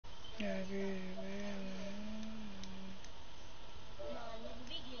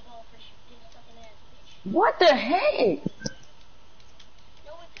What the heck?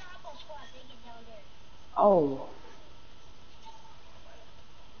 Oh.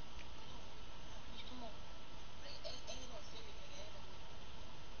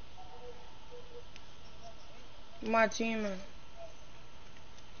 My team, man.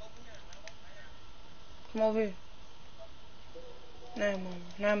 Come over here. Nah, mom.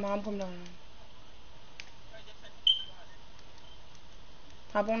 Nah, mom. I'm coming down.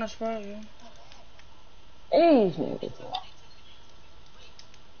 Hop on the spot, yeah. These niggas.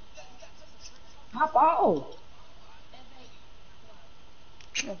 Hop off.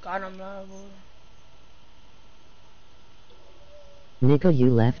 Oh, God, I'm live, boy. Nico, you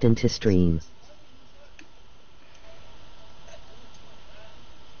left into stream.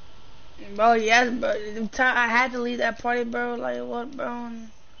 Bro, yes, bro. The time I had to leave that party, bro. Like, what, bro? I'm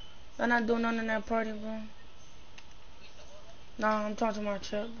not doing nothing in that party, bro. Nah, I'm talking to my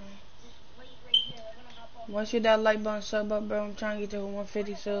chat, bro. Once you hit that like button, sub up, bro. I'm trying to get to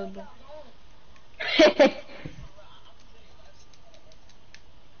 150 subs, bro.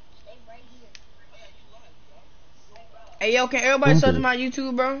 Hey, yo, can everybody search my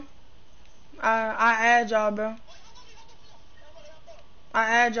YouTube, bro? I add y'all, bro. I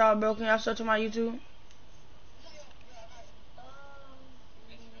add y'all, bro. Can y'all search my YouTube?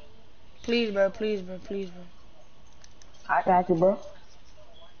 Please, bro. Please, bro. Please, bro. I got you, bro.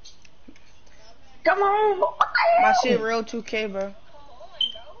 Come on, bro. My shit real 2K, bro.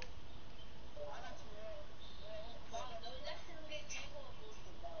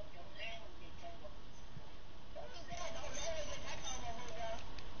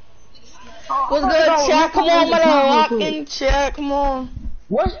 What's good, chat? Come on, mother. Lock in, chat. Come on.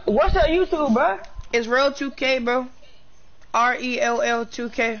 What's your YouTube, bro? It's real 2K, bro. RELL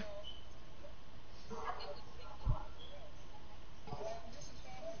 2K.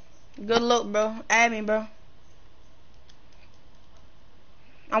 Good look, bro. Add me, bro.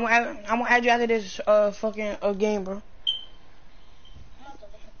 I'm gonna add you after this fucking game, bro.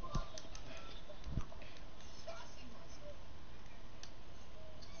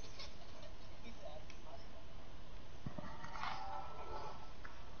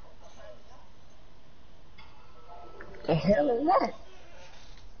 The hell is that?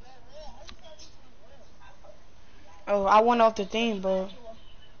 Oh, I went off the thing, bro.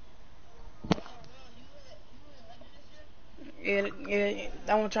 Yeah,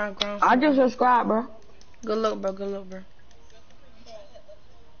 I want to try and ground. I just subscribed, bro. Good luck, bro. Good luck, bro.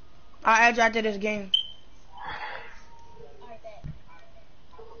 I'll add you after this game.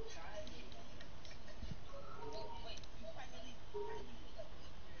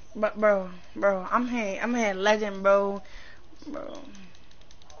 But bro, I'm here legend, bro.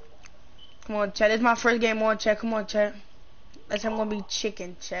 Come on, chat. This is my first game on, chat. Come on, chat. That's I'm gonna be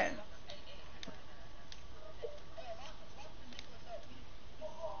chicken, chat.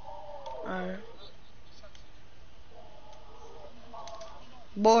 Alright.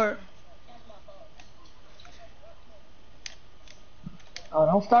 Bored. Oh,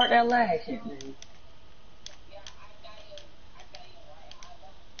 don't start that lag shit, man.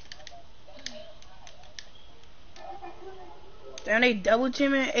 Damn, they double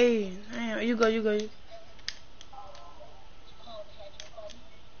teaming. Hey, damn, you go.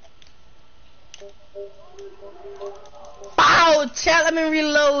 Wow, chat. Let me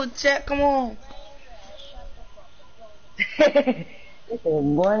reload, chat. Come on. This is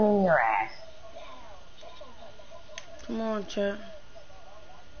one in your ass. Come on, chat.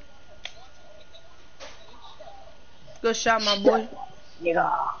 Good shot, my boy.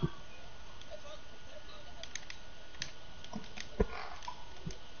 Nigga.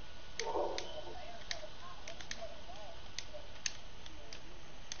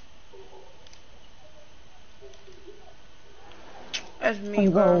 That's me,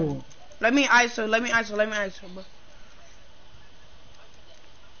 bro. Let me ISO, bro.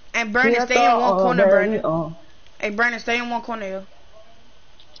 And Brandon, stay in one corner, Brandon. Hey, Brandon, stay in one corner, yo.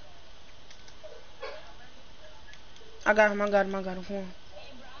 I got him. Come on.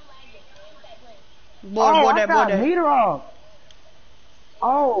 Board that. Meter off.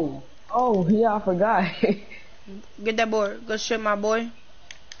 Oh, yeah, I forgot. Get that board. Good shit, my boy.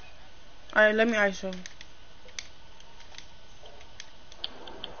 Alright, let me ISO.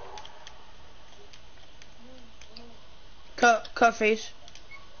 Cut face.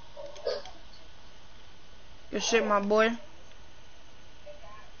 Good shit, my boy.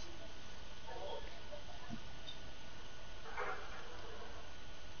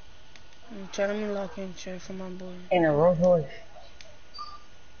 Chat, let me lock in, chat, for my boy. In a Rolls Royce.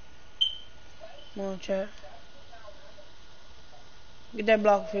 Come on, chat. Get that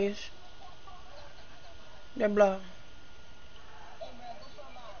block face. That block.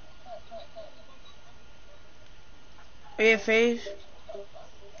 Yeah, face.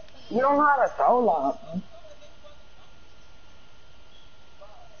 You don't know how to throw up. Man.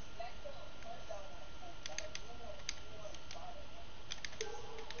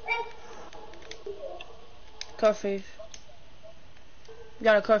 Cut face. You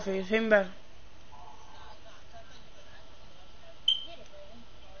got a cut face. Hit me back.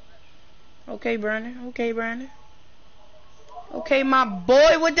 Okay, Brandon. Okay, Brandon. Okay, my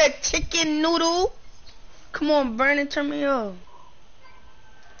boy with that chicken noodle. Come on, Brandon, turn me up.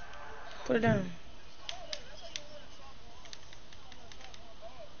 Put it down.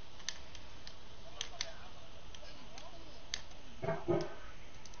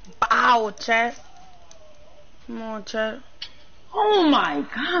 Bow, chat. Come on, chat. Oh my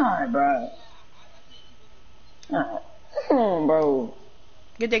god, bro. Come on, bro.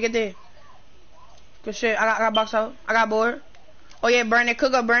 Get there, get there. Good shit. I got box out. I got board. Oh yeah, Brandon.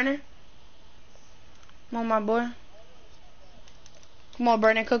 Cook up, Brandon. Come on, my boy. Come on,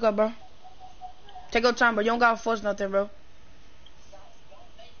 Brandon. Cook up, bro. Take your time, bro. You don't gotta force nothing, bro.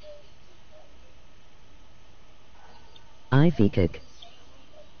 Ivy kick.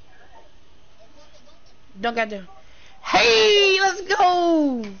 Don't get there. Hey, let's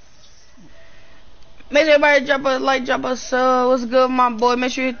go. Make sure everybody drop a like, drop a sub. What's good, my boy?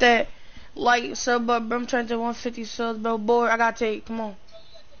 Make sure you hit that like, sub up, bro. I'm trying to 150 subs, bro. Boy, I gotta take. Come on.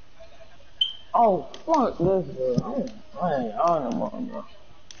 Oh, fuck this, bro. I ain't on no more, bro.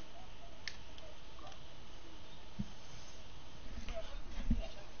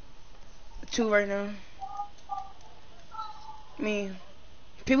 Two right now. I mean,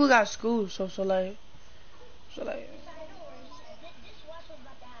 people got school, so like. You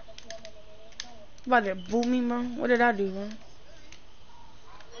about to boot me, bro? What did I do, bro?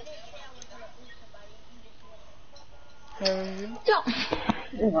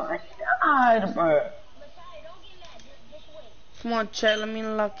 God, bro. Come on, chat. Let me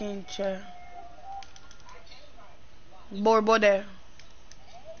lock in, chat. Boy, there.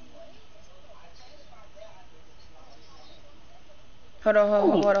 Hold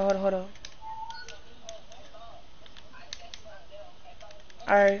on.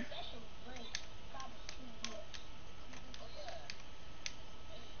 Alright.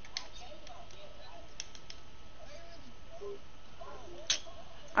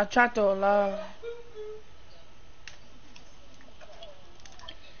 I tried to allow.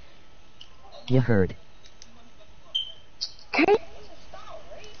 You heard. Okay.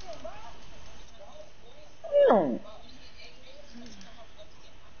 Damn.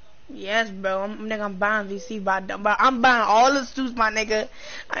 Yes, bro. I'm buying VC, but I'm buying all the suits, my nigga.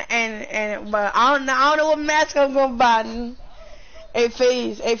 But I don't know what mask I'm gonna buy. Hey,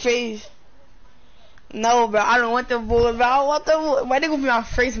 FaZe. No, bro. I don't want the Bulls, bro. I want the Bulls. Why they gonna be my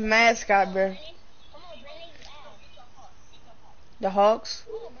first mascot, bro? The Hawks.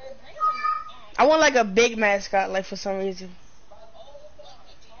 I want like a big mascot, like for some reason.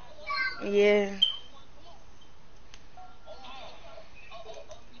 Yeah.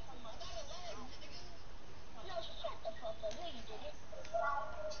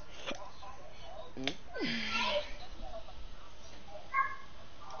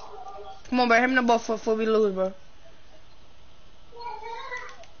 Come on, bro. Hit me the ball before we lose, bro.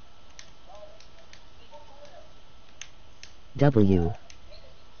 W.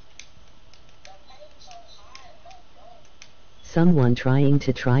 Someone trying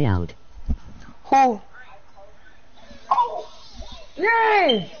to try out. Who? Oh,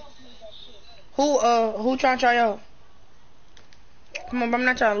 yes. Who trying to try out? Come on, bro. I'm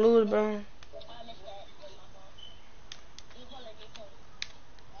not trying to lose, bro.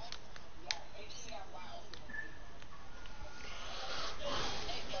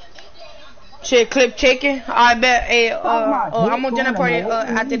 Shit, clip chicken. I bet. Hey, I'm gonna join a party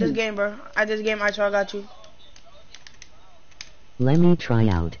after this game, bro. After this game, I got you. Let me try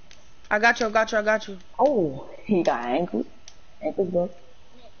out. I got you. Oh, he got ankles. Ankles, bro.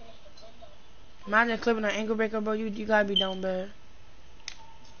 Imagine clipping an ankle breaker, bro. You gotta be down bad.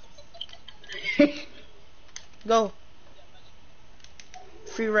 Go.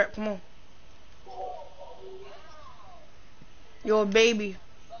 Free rep, come on. You're a baby.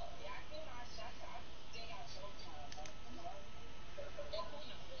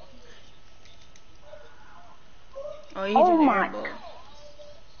 Oh, my God.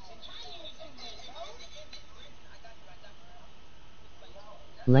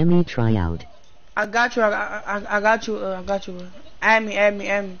 Let me try out. I got you. I got you. Add me.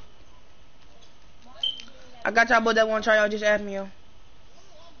 I got y'all both that want to try out. Just add me, yo.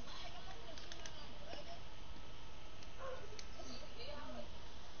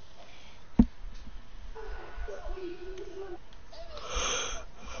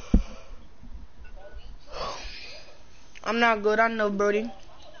 I'm not good. I know, Brody.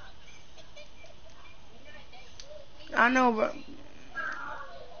 I know, bro.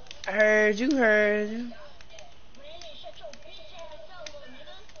 Heard you heard.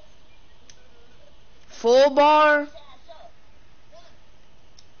 Full bar.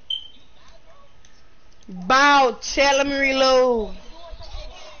 Bow. Chat. Let me reload.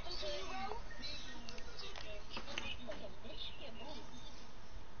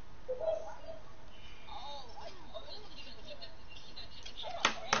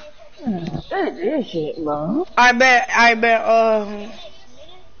 This shit, bro. I bet.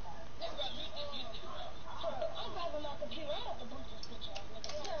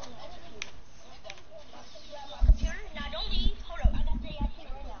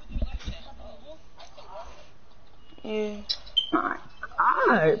 Yeah.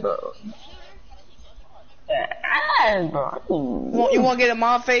 Alright, bro. Alright, bro. You want to get a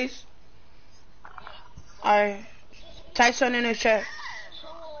mod face? Alright. Type something in the chat.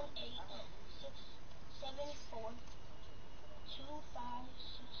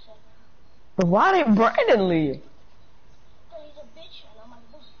 But why did Brandon leave?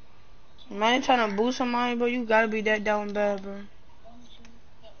 Man, I ain't trying to boost somebody, bro. You gotta be that down bad, bro.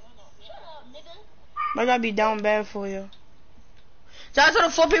 I gotta be down bad for you. Shout out to the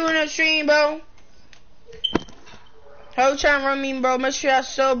 4 people in the stream, bro. Whoever trying to run me, bro, make sure I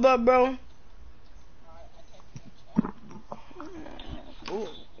sub up, bro.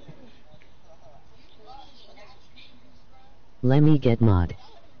 Let me get mod.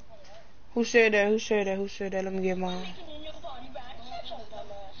 Who said that? Let me get mine.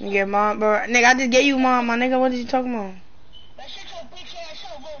 Let me get mine, bro. Nigga, I just gave you mine, my nigga. What are you talking about?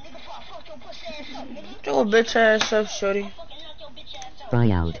 Your bitch ass up, shorty.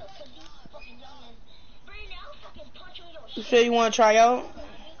 Try out. You say you wanna try out?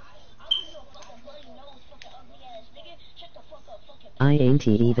 I ain't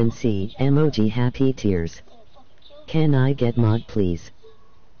even see emoji happy tears. Can I get mod please?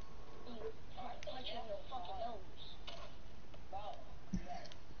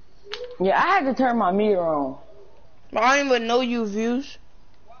 Yeah, I had to turn my meter on. But I don't even know you views.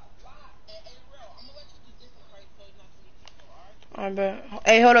 I bet.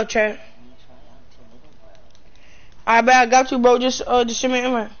 Hey, hold up, chat. I bet I got you, bro. Just send me an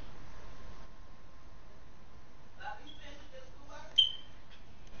invite.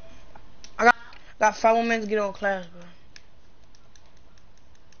 I got 5 more minutes to get on class, bro.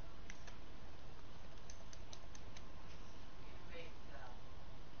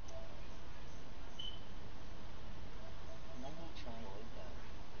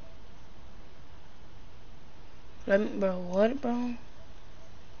 Let me, bro. What, bro?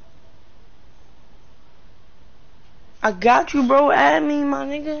 I got you, bro. Add me, my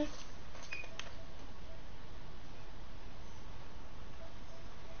nigga.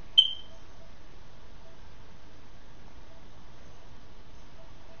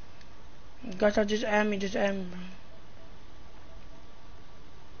 Gotcha, just add me, bro.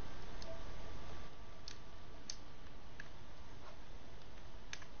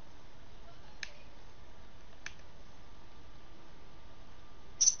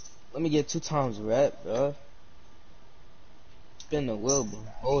 Let me get 2 times rep, bro. Spin the wheel, bro.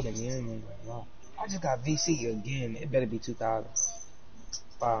 Holding me in. I just got VC again. It better be 2,000.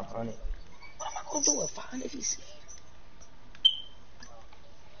 500. What am I gonna do with 500 VC?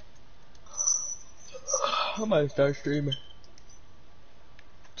 I might start streaming.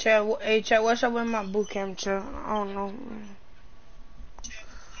 Chat, hey, chat, what's up with my boot camp, chat? I don't know.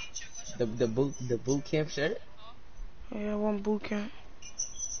 The boot camp shirt? Yeah, one boot camp.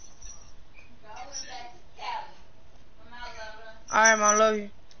 Alright, man, I love you.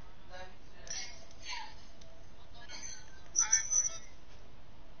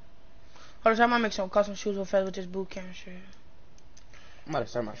 Hold on, I might make some custom shoes real fast with this boot camp shit. I'm about to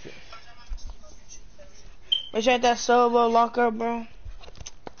start my shit. Make sure that sub lock up, bro.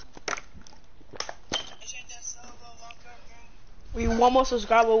 We one more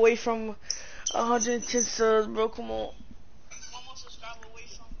subscriber away from 110 subs, bro. Come on. One more subscriber away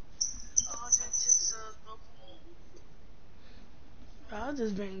from 110 subs, bro. Come on. I've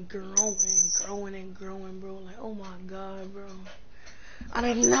just been growing, bro. Like, oh my god, bro. I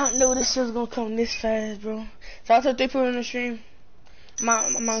did not know this shit was gonna come this fast, bro. Shout out to 3 people in the stream.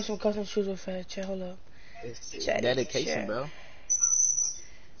 I'm on some custom shoes real fast. Chat, hold up. It's dedication, bro.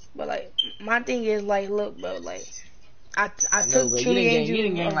 But like, my thing is like, look, bro, like, I know, took Truly Angel. You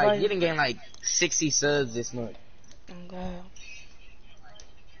didn't gain like 60 subs this month. Oh god.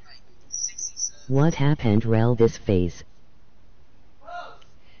 What happened rel this phase?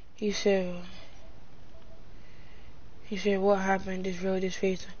 He said He said, what happened? This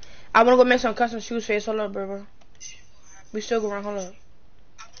face. I wanna go make some custom shoes face. Hold up, bro. We still going. Hold up.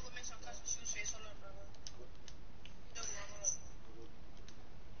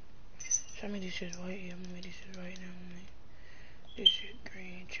 Show me this shit white. Yeah, I'm gonna make this shit right now. This shit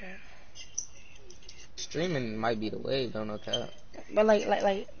green, chat. Streaming might be the way, don't know cap. But like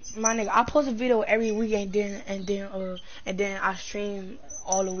my nigga, I post a video every week and then I stream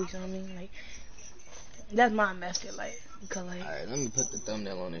all the weeks. You know what I mean, like that's my method. Like, cause like. Alright, let me put the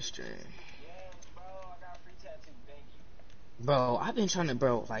thumbnail on this stream. Bro, I've been trying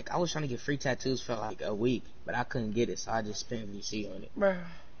to, I was trying to get free tattoos for like a week, but I couldn't get it, so I just spent VC on it. Bro,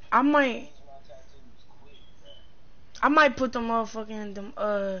 I might put them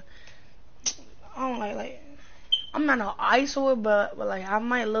motherfucking I don't like I'm not an ISO, but like I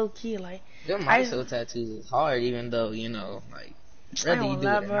might low key like. Them ISO tattoos is hard, even though like whether you do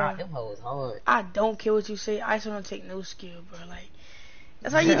it or not, them hoes hard. I don't care what you say. ISO don't take no skill, bro. Like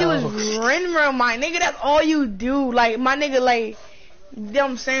that's all you do is render, my nigga. That's all you do. Like my nigga, like. You know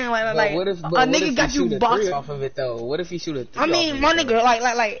what I'm saying? Like what if, a nigga got you boxing off of it though? What if you shoot a 3 I mean, my nigga,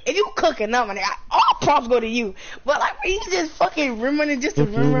 like if you cooking up, my nigga, all props go to you. But like, you just fucking remembering just to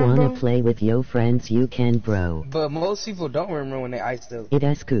remember, bro. If you wanna play with your friends, you can, bro. But most people don't remember when they ice though. It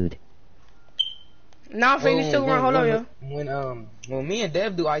is good. Nah, fam, you still run. Hold on, yo. When me and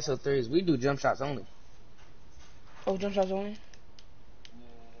Dev do ISO 3s, we do jump shots only. Oh, jump shots only.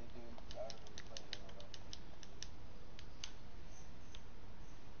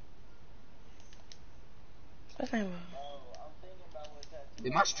 That's not even...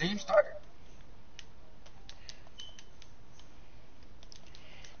 Did my stream start?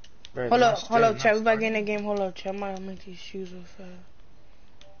 Bro, hold up, chat. We about to get in the game. Hold up, chat. I might make these shoes real fast.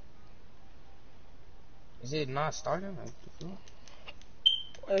 Is it not starting?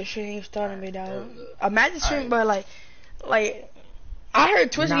 Shit ain't starting, big dog. Imagine stream, but like, I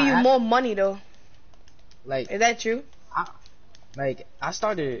heard Twitch give you more money though. Like, is that true? I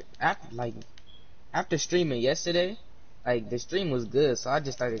started after streaming yesterday, like the stream was good, so I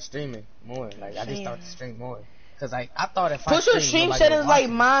just started streaming more. Like I just started to stream more, cause like I thought if put your stream settings like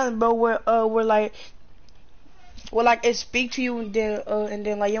mine, bro, where like it speak to you and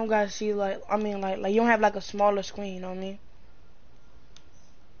then like you don't gotta see like you don't have like a smaller screen, you know what I mean?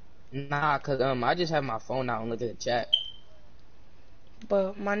 Nah, cause I just have my phone out and look at the chat.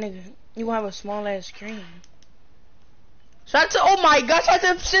 But my nigga, you gonna have a small ass screen. Shout out to, oh my gosh, shout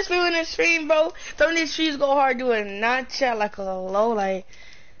out to 6 people in the stream, bro. Some of these streams go hard doing not chat like a low, like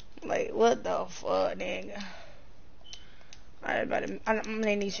what the fuck, nigga. I'm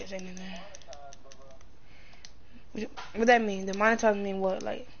gonna need shit in there. What that mean? The monetize mean what?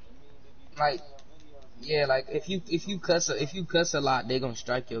 Like, yeah, like if you cuss a lot, they gonna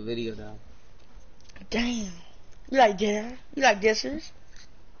strike your video down. Damn. You like that? You like dissers?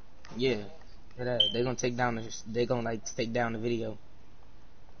 Yeah. They gonna take down the video.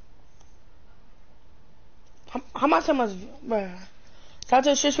 How much bruh? Shout out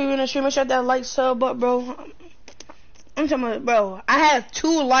to 6 people in the stream. Shut that like sub up, bro. I'm talking about, bro. I have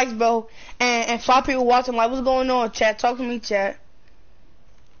 2 likes, bro, and 5 people watching. Like, what's going on, chat? Talk to me, chat.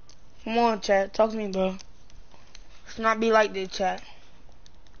 Come on, chat. Talk to me, bro. It's not be like this, chat.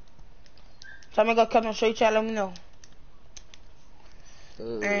 So I'm gonna come and show you, chat. Let me know.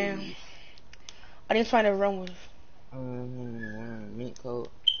 And I didn't find a run with. Meat coat.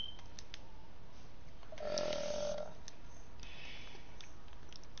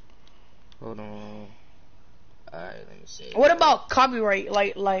 Hold on. Alright, let me see. What about copyright?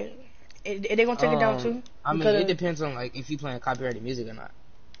 Like, they gonna take it down too? I mean, it depends on like if you playing copyrighted music or not.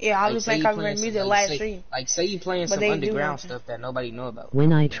 Yeah, I was playing copyrighted music last stream. Like, say you playing some underground stuff that nobody know about.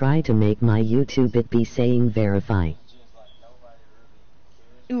 When I try to make my YouTube, it be saying verify.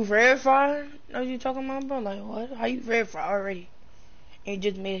 You verify? Know what you talking about, bro? Like, what? How you verify already? And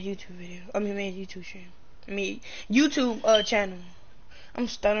you just made a YouTube video. I mean, made a YouTube stream. I mean, YouTube channel. I'm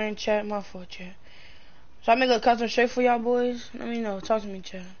stuttering, chat. My fault, chat. So I make a custom shirt for y'all boys? Let me know. Talk to me,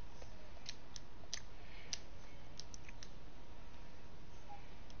 chat.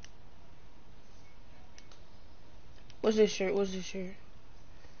 What's this shirt? Alright,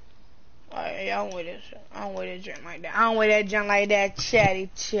 I don't wear this shirt. I don't wear that junk like that. I don't wear that junk like that, chatty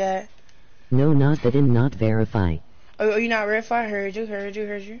chat. No, not that in not verify. Oh, you not verify? Heard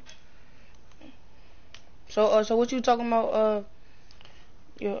you. So what you talking about,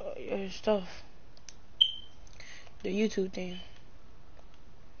 your stuff? The YouTube thing.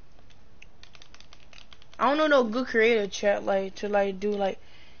 I don't know no good creator chat, like, to, like, do, like,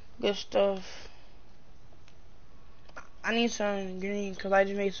 good stuff. I need some green, because I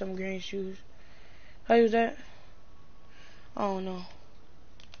just made some green shoes. How you use that? I don't know.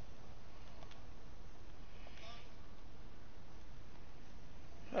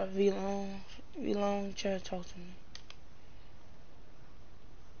 V-Long, try to talk to me.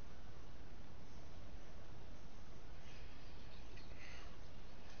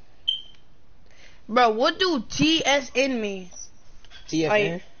 Bro, what do TSN mean? TFN?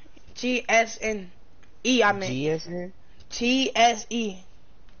 Like, TSNE, I mean. GSN? TSE.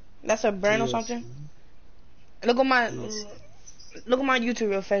 That's a brand or something? Look at my YouTube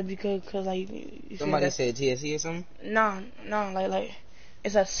real fast because like you Somebody said TSE or something? No, like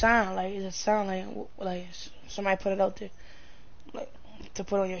it's a sound like somebody put it out there like to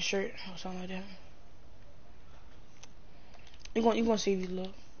put on your shirt or something like that. You gonna see if you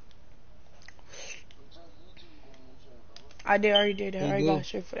look. I already did that. I already got a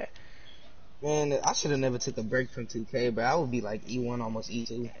shirt for that. Man, I should have never took a break from 2K, but I would be like E1, almost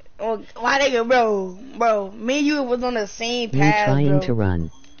E2. Oh, why nigga, bro? Me and you was on the same You path, trying bro. to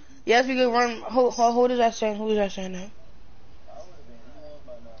run. Yes, we could run. Who is that saying? Who is that saying that?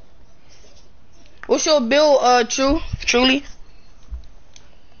 What's your build, truly?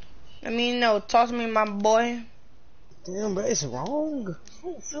 I mean, no, talk to me, my boy. Damn, bro, it's wrong. I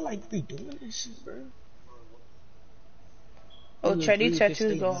don't feel like we doing this shit, bro. Oh, Chad, these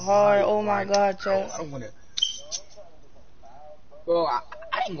tattoos go hard. Oh my god, Chad. I don't wanna. Bro, I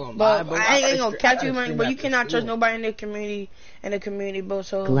ain't gonna lie, But bro. I ain't gonna catch you, man. But you cannot trust nobody in the community, bro.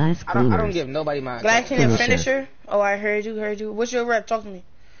 So Glass I don't cleaners. give nobody my Glass Cleaner Finisher. finisher. Oh, I heard you. What's your rep? Talk to me.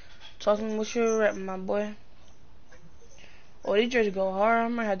 What's your rep, my boy? Oh, these jerseys go hard. I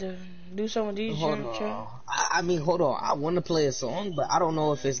might have to do some of these. Hold on. I mean, hold on. I want to play a song, but I don't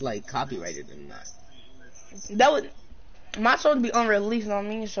know if it's like copyrighted or not. That would. My song be unreleased, you know what I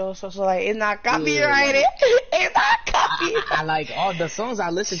mean? So like, it's not copyrighted. It's not copyrighted. I like all the songs I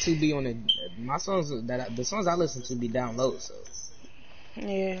listen to be on the songs I listen to be down low, so.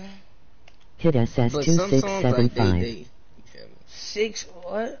 Yeah. Hit SS But some songs, like, 2675. you feel me? 6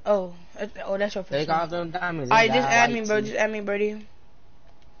 what? Oh, that's your first Take one. off them diamonds. Alright, just add me, bro. Just add me, birdie.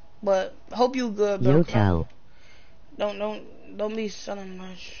 But hope you good, bro. Yotel. Don't be selling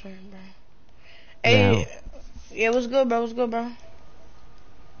my shirt, bro. Hey, yeah, what's good, bro?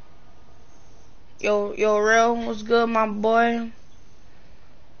 Yo, real, what's good, my boy?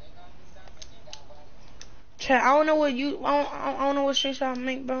 Chat, I don't know what shit y'all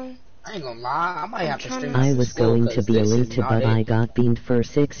make, bro. I ain't gonna lie, I might have to stream. I after was school, going 'cause to be this is elite, not but it. I got beamed for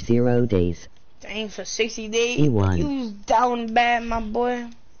 60 days. Dang, for 60 days. E1. You was down bad, my boy.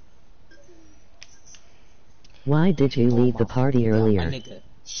 Why did you leave the party My earlier? nigga,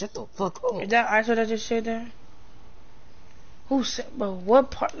 shut the fuck up. Is that ISO that just said that? Who said, bro? What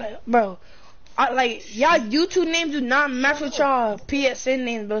part, like, bro? Y'all YouTube names do not match with y'all PSN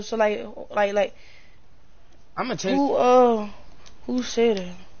names, bro. So like, I'm gonna change. who said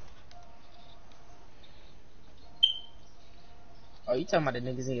it? Oh, you talking about the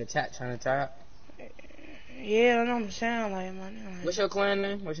niggas in your chat trying to try out? Yeah, I know what I'm saying, like, man. What's your clan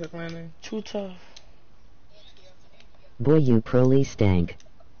name? Too tough. Boy, you proly stank.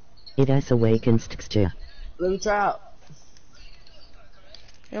 It has awakens texture. Let me try out.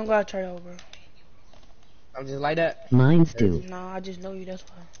 You don't gotta try out, bro. I'm just like that. Mines do. Nah, I just know you, that's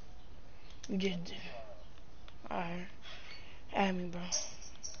why. You just did. Alright. Add me, bro.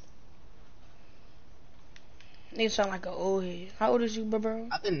 Nigga sound like an old head. How old is you, bro?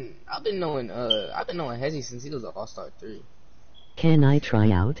 I've been knowing Hezzy since he was an All-Star 3. Can I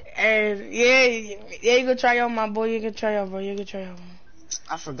try out? And yeah, you can try out, my boy. You can try out, bro.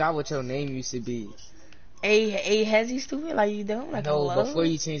 I forgot what your name used to be. A Hezzy, stupid? Like you dumb? Like No, hello? before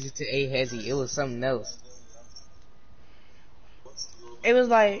you changed it to A Hezzy, it was something else. It was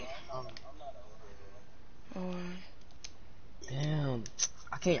like. Damn,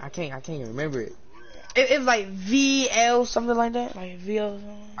 I can't remember it. It was like VL something like that, like VL.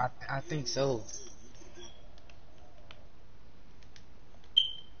 Something. I think so.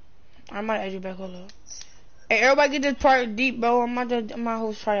 I might add you back. Hold up. Hey, everybody get this part deep, bro. I'm my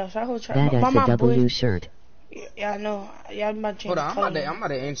whole tryout. That SW shirt. Yeah, I know. Yeah, I'm about to change. Hold on, the I'm about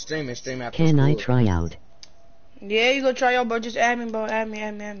to end stream and stream after Can I school. try out? Yeah, you go try out, bro. Just add me, bro. Add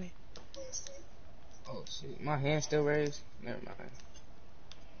me. Oh shit, my hand's still raised. Never mind.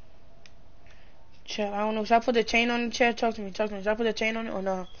 Chat, I don't know. Should I put the chain on the chair? Talk to me. Should I put the chain on it or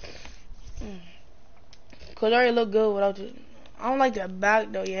no? Cause it already look good without the. I don't like that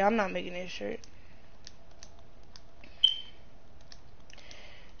back though. Yeah, I'm not making this shirt.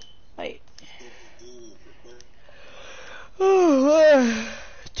 Like.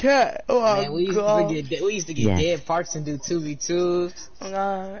 chat. Oh Man, we god. used to get Yes. dead parts and do 2v2s.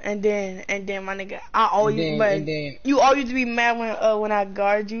 And then my nigga, I always, And then you always be mad when I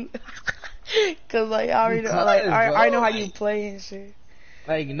guard you, cause like I already know, Because, I already know bro, how you play and shit.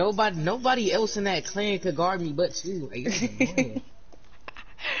 like nobody else in that clan could guard me but you. Like, it's annoying.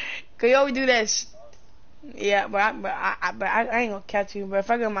 Cause you always do that. Yeah, but I ain't gonna catch you. But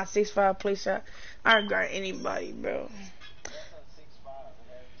if I get my 6'5" play shot, I don't guard anybody, bro.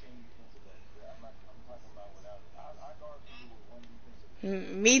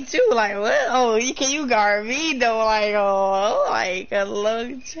 Me too. Like what? Oh, can you guard me though? Like like a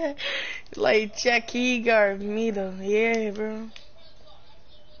low check, like check. Can you guard me though? Yeah, bro.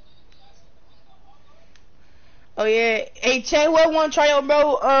 Oh yeah. Hey, Che, what one try out,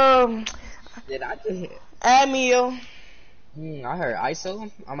 bro? Did I just Add me, yo. I heard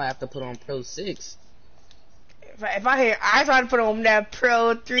ISO. I might have to put on Pro 6. If I hear, I try to put on that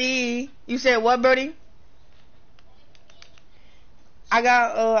Pro 3. You said what, Birdie? I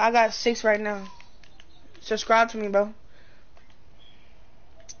got 6 right now. Subscribe to me, bro.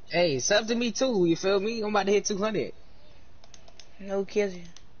 Hey, sub to me too. You feel me? I'm about to hit 200. No kidding.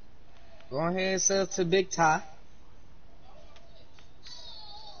 Go ahead and sub to Big Ty.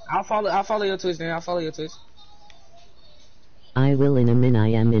 I'll follow your Twitch then. I'll follow your Twitch. I will in a min.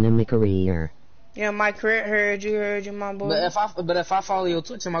 I am in a my career. Yeah, my career heard you, my boy. But if I follow your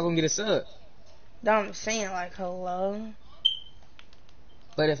Twitch, am I gonna get a sub? That's what I'm saying, like, hello.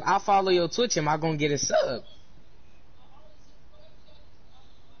 But if I follow your Twitch, am I gonna get a sub?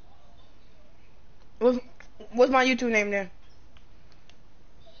 What's my YouTube name there?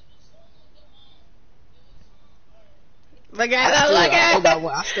 Look at it, look at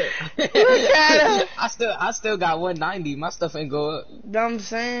it. I still got 190. My stuff ain't go up. I'm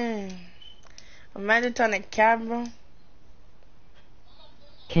saying. Imagine turning cap, bro.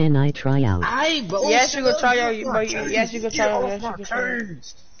 Can I try out? Yes, you can try out. Yes, you can try out. Yes, you can try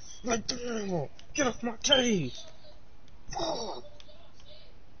out. Like, damn, get off my case.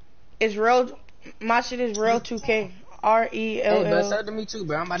 It's real. My shit is real 2K. RELL. Hey, bro, sub to me too,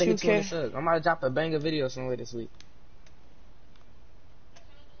 bro. I'm about to hit 2K. 200 subs. I'm about to drop a banger video somewhere this week.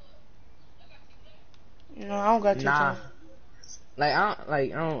 No, I don't got you. Nah.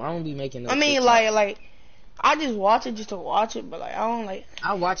 I don't be making no I mean, TikToks. like, I just watch it just to watch it, but like, I don't like.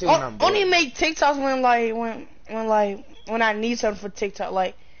 I watch it when I'm bored. Only make TikToks when I need something for TikTok,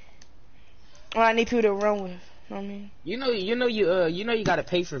 like when I need people to run with. You know what I mean? You know you gotta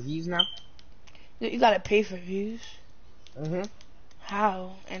pay for views now. You gotta pay for views. Mhm.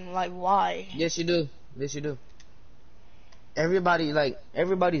 How and like why? Yes, you do. Yes, you do.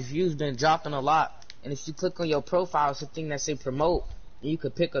 Everybody's views been dropping a lot. And if you click on your profile, it's a thing that say promote, and you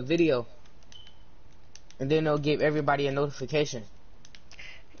could pick a video, and then they'll give everybody a notification.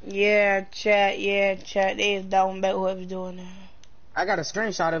 Yeah, chat. They is down bad whoever's doing that. I got a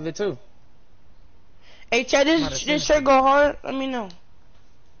screenshot of it too. Hey, chat, this shirt go hard? Let me know.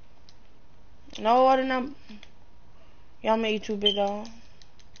 No, I did not. Y'all made YouTube big dog.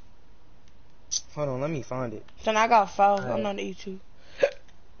 Hold on, let me find it. Son, I got 5. I'm not the YouTube.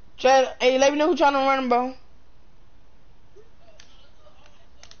 Chat, hey, let me know who trying to run, bro.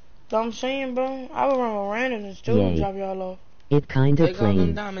 So I'm saying, bro, I would run with random and still Yay. drop y'all off. It kinda Take all them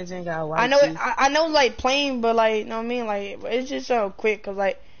plain. diamonds and got white I know, teeth. I know, like plain, but like, you know what I mean, like, it's just so quick, cause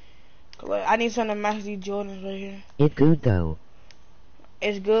like I need something to match these Jordans right here. It good though.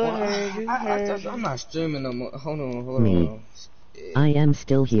 It's good, Well, heard you. I'm not streaming no more. Hold on. Me. I am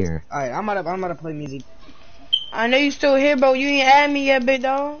still here. Alright, I'm about to play music. I know you still here, bro. You ain't add me yet, big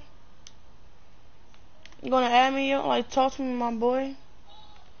dog. You gonna add me yet? Like, talk to me, my boy.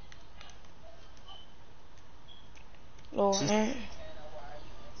 Oh, man.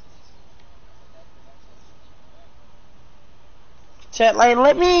 Chat, like,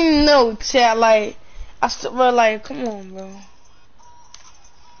 let me know, chat, like, I still, bro, like, come on, bro.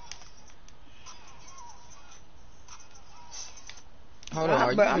 Hold on,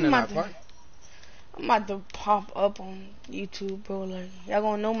 are Bro, you I'm in my about to- part? I'm about to pop up on YouTube, bro. Like, y'all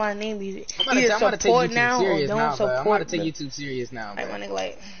gonna know my name. Either I'm about to take support YouTube now or serious don't now, bro. I'm about support. to take YouTube serious now, Like, bro. my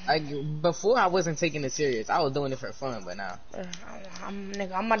nigga, like, Before I wasn't taking it serious. I was doing it for fun, but now. I'm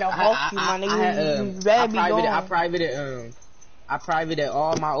about to hawk you, my nigga. You better be I gone. privated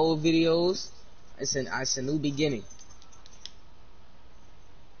all my old videos. It's a new beginning.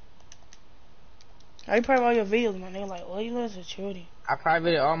 How you probably all your videos, my nigga? Like, what you listen to, Chody? I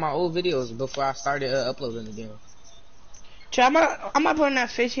privated all my old videos before I started uploading again. I'm not putting that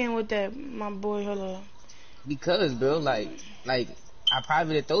fish in with that, my boy. Hello. Because, bro, like I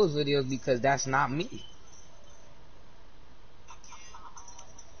privated those videos because that's not me.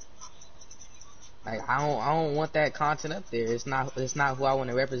 Like I don't want that content up there. It's not who I want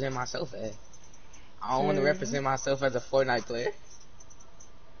to represent myself as. I don't want to represent myself as a Fortnite player.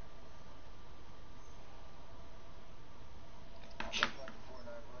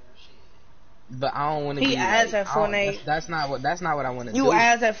 But I don't want to be. He asked like, at Fortnite. That's not what I want to do. You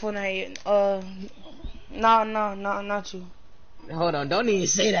asked at Fortnite. No, not you. Hold on, don't even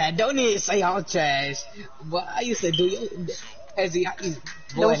say that. Don't even say I'm trash. But I used to do Hezzy,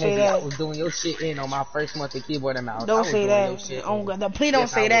 I was doing your shit in on my first month of keyboard and mouse. Don't say that. Oh God, please don't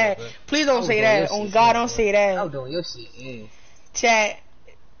say that. Please don't say that. On God, don't say that. I was doing your shit in. Chat.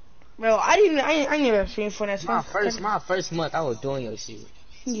 Bro, I didn't even see Fortnite. My first month, I was doing your shit.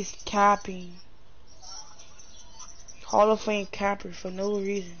 He's capping. Hall of Fame capper for no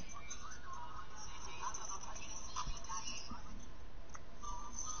reason.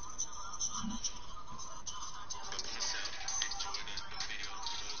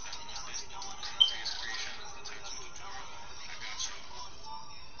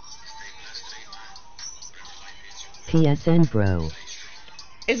 PSN bro.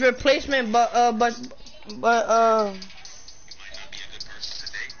 It's replacement, but I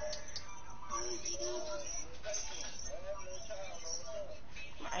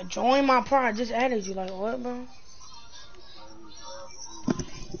joined my part. I just added you. Like what, bro?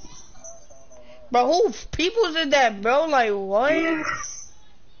 Bro, who peoples is that, bro? Like what?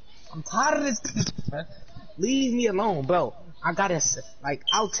 I'm tired of this. Leave me alone, bro. I gotta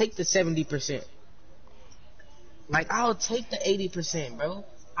I'll take the 70%. Like, I'll take the 80%, bro.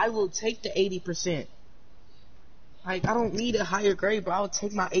 I will take the 80%. Like, I don't need a higher grade, but I'll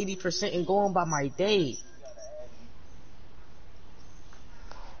take my 80% and go on by my day.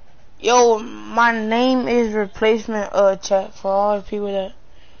 Yo, my name is replacement, chat, for all the people that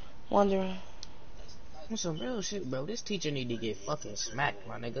wondering. That's some real shit, bro. This teacher need to get fucking smacked,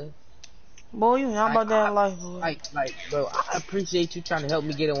 my nigga. Boy, you not about that life, boy. Like, bro, I appreciate you trying to help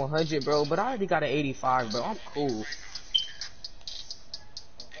me get a 100, bro, but I already got an 85, bro. I'm cool.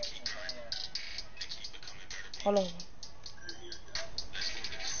 Hold on.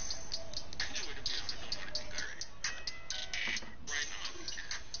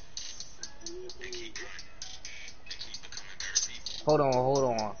 Hold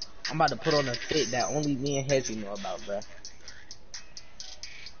on. I'm about to put on a fit that only me and Hezzy know about, bro.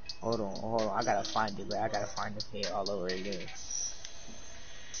 Hold on. I gotta find it, bro. I gotta find the fit all over again.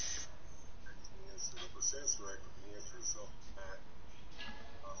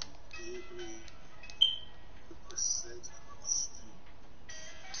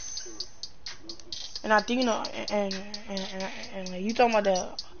 And I think you know, and like, you talking about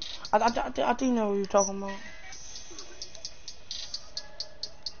that. I think you know what you're talking about.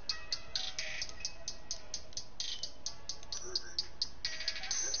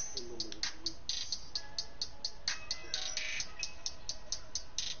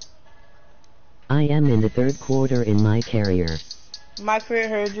 I am in the third quarter in my career. My career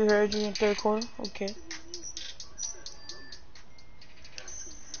heard you in third quarter. Okay.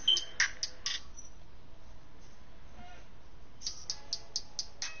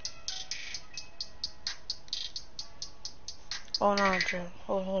 Oh no, Trev.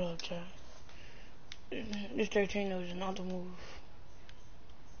 Hold up, Trev. This 13 is not the move.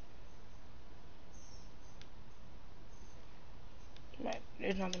 Like,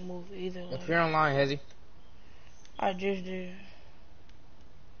 it's not the move either. If you're online, Hezzy. I just did.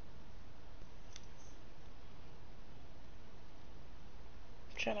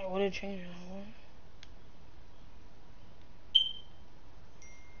 Try like, what did change? What?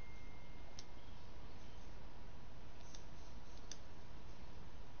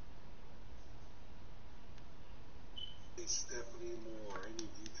 Stephanie Moore, I need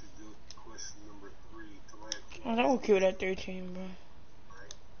you to do question number 3 to I don't care that 13, bro.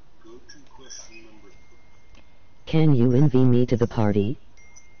 Right. Go to question number 3. Can you invite me to the party?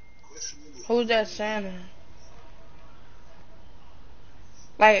 Who's that Santa?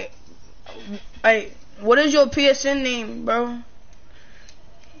 Like, what is your PSN name, bro?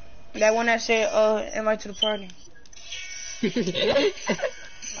 That one that said, invite to the party.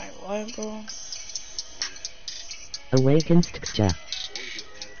 Like, what, bro? Awaken Stxja.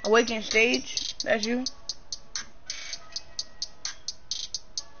 Awaken Stage? That's you?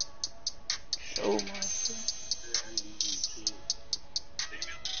 Show myself.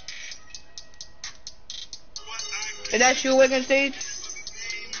 Is that you, Awaken Stage?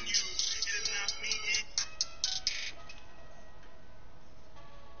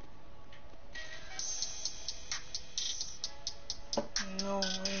 No,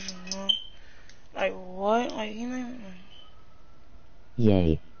 it's not. Like, what? Like, you know?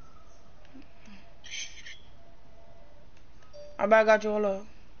 Yay. I got you. Hold up.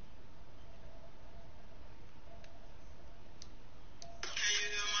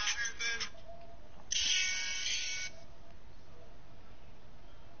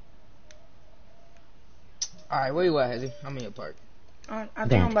 Alright, where you at, Hezzy? I'm in your park. I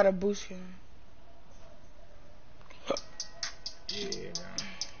think I'm about to boost you. Yeah.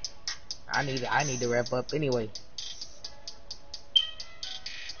 I need to wrap up anyway.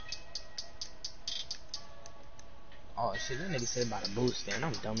 Oh shit, that nigga said about a boost, man.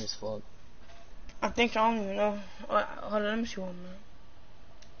 I'm dumb as fuck. I think I don't even know. Hold on, let me see one minute.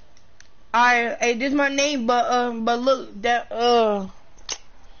 Alright, hey, this my name, but look, that L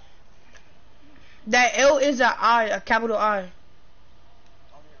is a I, a capital I.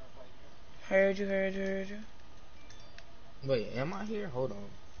 Heard you. Wait, am I here? Hold on.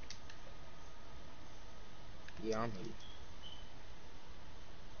 Yeah, I'm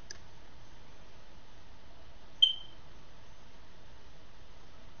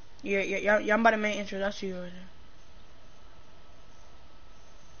here. Yeah, I'm about to make intro. That's you right there.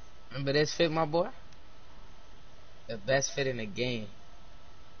 Remember this fit, my boy? The best fit in the game.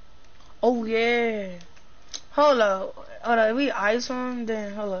 Oh yeah. Hold up. If we ice on,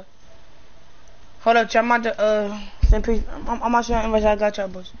 then hold up. Chat, I'm about to send peace. I'm about to invite. I got y'all,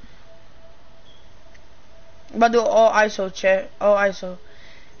 boys. I'm about to do all ISO, chat. All ISO.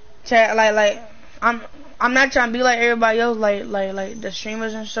 Chat, like I'm not trying to be like everybody else, like the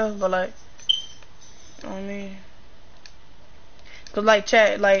streamers and stuff, but like, you know what I mean? Cause like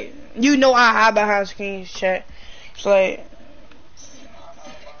chat, like you know I hide behind screens, chat. So like,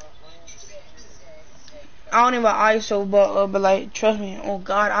 I don't even ISO, but like trust me, on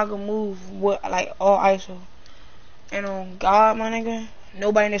God I can move with like all ISO, and on God, my nigga,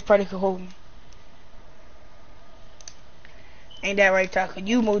 nobody in this party can hold me. Ain't that right, Ty? Cause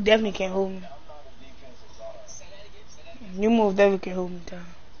you most definitely can't hold me. You most definitely can't hold me, Ty.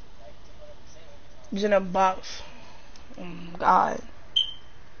 He's in a box. God.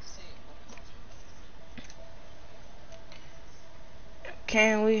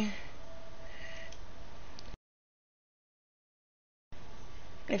 Can we?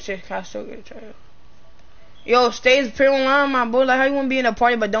 It's just I still get tried. Yo, stays appear online, my boy. Like, how you wanna be in a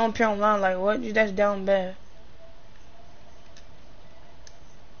party but don't appear online? Like, what? That's down bad.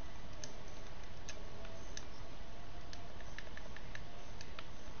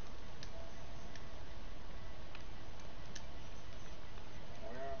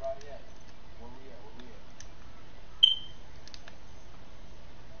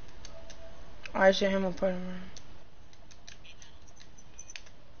 Alright, send him a party, man.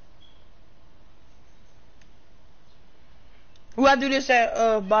 We gotta do this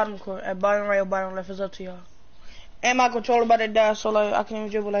at bottom court, at bottom right or bottom left. It's up to y'all. And my controller about to die, so like I can't even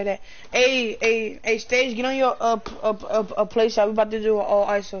dribble like that. Hey, stage, get on your play shot. We about to do all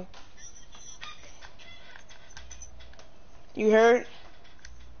ISO. You heard?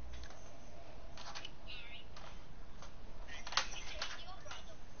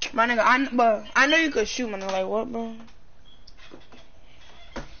 My nigga, I know you could shoot, my nigga. Like what, bro?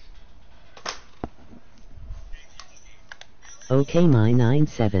 Okay, my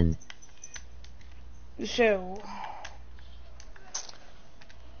 9-7. Shit.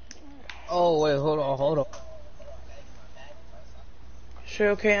 Oh wait, hold on. Sure,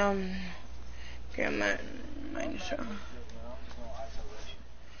 okay, okay, I'm at -7.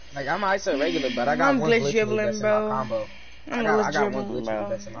 Like I'm ISO regular, but I got I'm one glitch glitch move dribbling, that's in bro. my combo. I'm I got one dribbling, glitch bro. move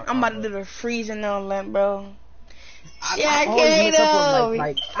that's in my I'm about to combo. do the freezing on lamp, bro. I always mess up on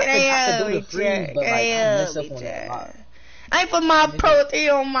like I could do the freeze, but like I mess up on it a lot. I ain't put my Pro 3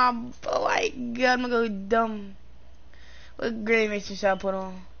 on my, oh my god, I'm gonna go dumb. What grade makes you shot put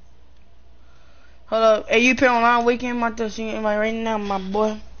on? Hold up, hey, you play online weekend? I'm about to see you right now, my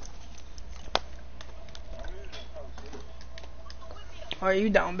boy. Are you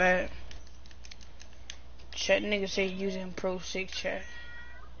down bad? Chat nigga say using Pro 6 chat.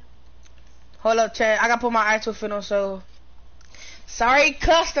 Hold up, chat. I gotta put my ISO fit on, so. Sorry,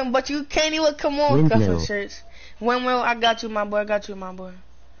 custom, but you can't even come on custom shirts. Windmill, I got you, my boy.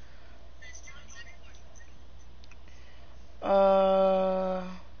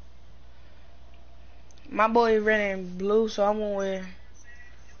 My boy is red and blue, so I'm gonna wear.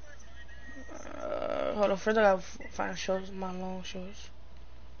 Hold on, first I gotta find shorts, my long shorts.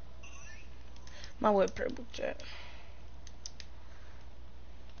 My boy purple chat.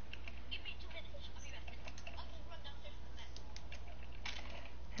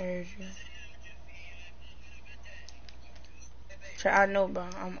 Here's you. Chat, I know, bro.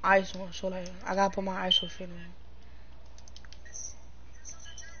 I'm ISO, so like I gotta put my ISO fit on.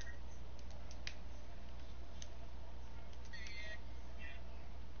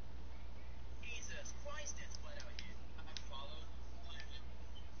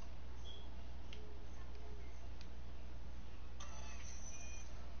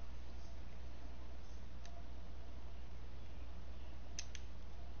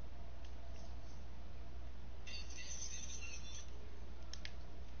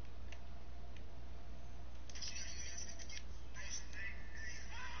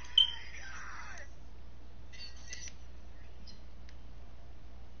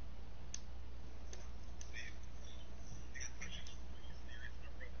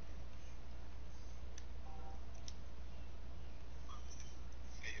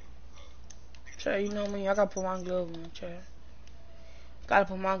 Chad, you know me. I gotta put my glove on, Chad. Gotta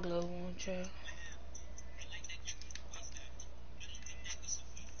put my glove on, Chad.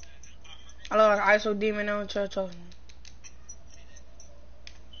 I look like ISO demon on Chad talking.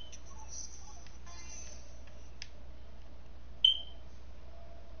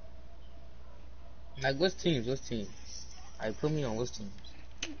 Like, what's teams? Like, put me on what's teams?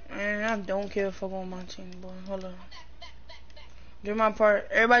 Man, I don't care if I'm on my team, boy. Hold on. Do my part.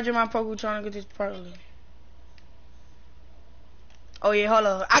 Everybody do my part. We're trying to get this part. Oh yeah, hold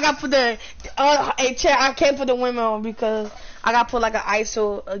on. I gotta put the hey chat. I can't put the women on because I gotta put like an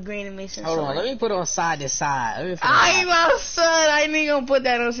ISO green animation. Hold on, let me put it on side to side. I ain't my son. I ain't even gonna put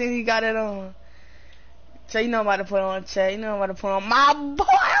that on since he got it on. Chat, you know I'm about to put on chat. You know I'm about to put on my boy.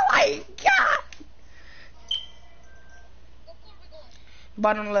 My God.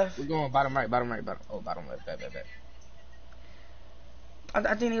 Bottom left. We're going bottom right. Oh, bottom left. Bad.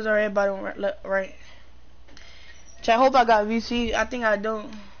 I think these are red bottom right. Chat, I hope I got VC. I think I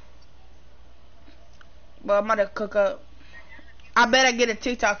don't. But I'm about to cook up. I bet I get a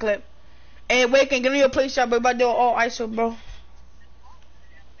TikTok clip. Hey, wait, can give me a play shot, but if I do all ISO, bro.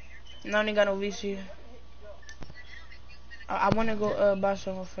 No, I ain't got no VC. I wanna go buy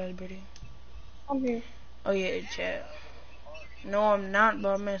some with Fred Bitty. I'm here. Oh yeah, chat. No, I'm not,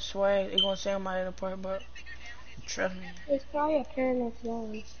 but I'm in swag. They gonna say I'm out of the part, but trust me. It's probably a pair of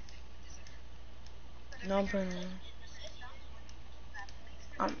ones. No, I'm playing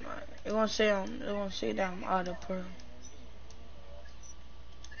on. They're gonna say that I'm out of the part.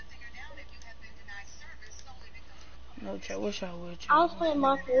 No, chat. Wish I would. Chat. I was playing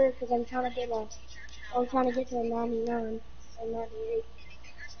my career because I'm trying to get to a 99 or 98.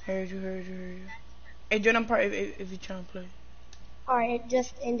 Heard you. Hey, join the part if you trying to play. Alright, it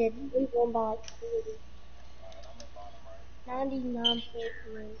just ended. We won by like 40. 99.9.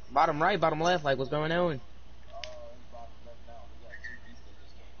 Bottom right, bottom left. Like, what's going on?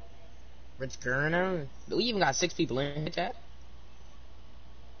 What's going on? We even got 6 people in the chat.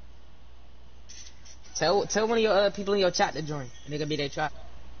 Tell one of your people in your chat to join. And they gonna be their chat.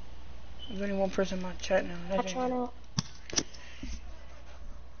 There's only one person in my chat now. I'm trying out.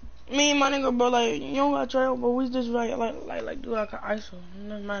 Me and my nigga, bro, like, you don't gotta try out, but we just like do like an ISO. It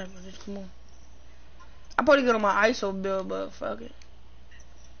doesn't matter, but just come on. I probably get on my ISO build, but fuck it.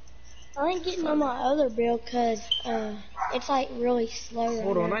 I ain't getting on my other build because it's like really slow.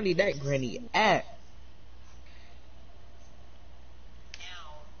 Hold on, I need that granny app.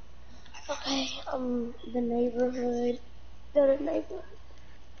 Okay, the neighborhood. Go to neighborhood.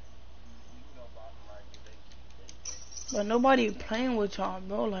 But nobody playing with y'all,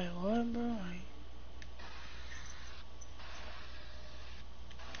 bro. Like, what, bro? Like,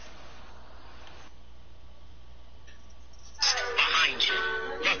 behind you.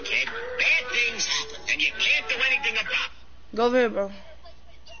 Look, kid, bad things happen, and you can't do anything about it. go over here, bro.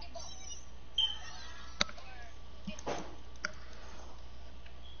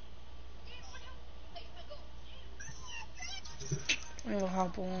 I'm gonna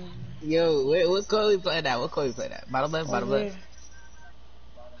hop on. Yo, what code we play that? Bottom left. Alright,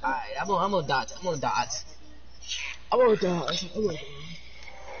 I'm gonna dodge.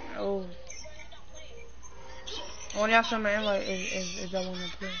 Oh. I want to have some invite if I want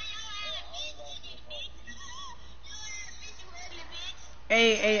to play.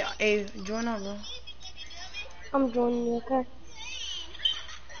 Hey, join up, bro. I'm joining you, okay?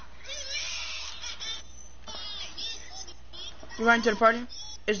 You running to the party?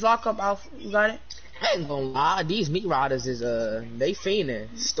 It's lock up, Alpha. You got it? I ain't gonna lie, these meat riders is they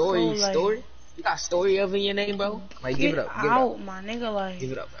fiending. Story. You got story over your name, bro? Like, give it up. My nigga, like.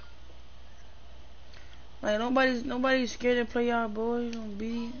 Give it up, bro. Like nobody's scared to play y'all boys on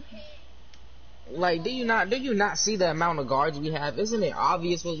B. Like, do you not see the amount of guards we have? Isn't it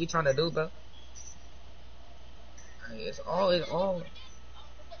obvious what we trying to do, bro? Like, it's all.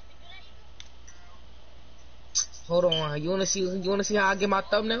 Hold on, you wanna see how I get my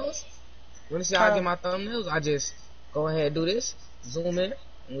thumbnails? I just go ahead and do this, zoom in,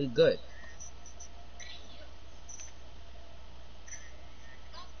 and we good.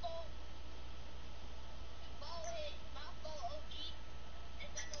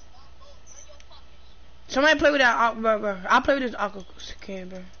 Somebody play with that, bro. I play with this Aqua kid,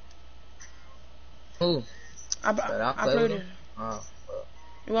 bro. Who? I play with it. Oh.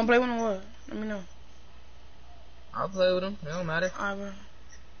 You wanna play with him or what? Let me know. I'll play with him. It don't matter. Alright, bro.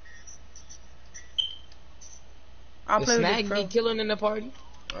 I'll play with Snag this, bro. be killing in the party?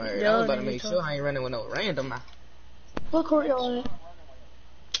 Alright, I was about to make sure I ain't running with no random now. What court y'all at?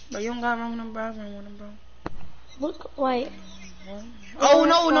 But you don't got run with him, bro. I run with him, bro. Wait. Oh,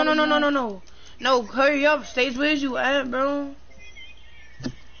 no. No, hurry up. Stace, where's you at, bro?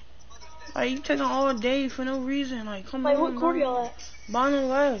 Like, you taking all day for no reason. Like, come Wait, on, what court bro. y'all at? Bottom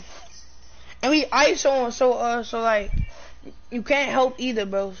left. And we ISO, so like, you can't help either,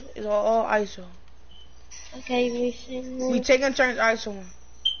 bro. It's all ISO. Okay, we see. We taking turns ISO.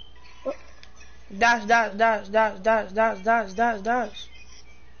 Dash.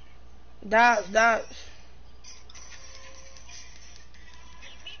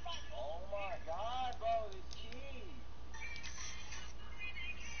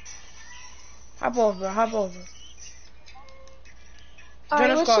 Hop over. Join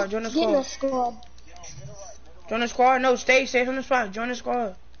the squad. Get in the squad. Join the squad. No, stay on the spot. Join the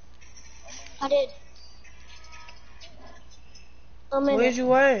squad. I did. I'm in Where's it.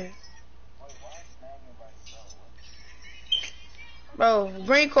 you at? Bro,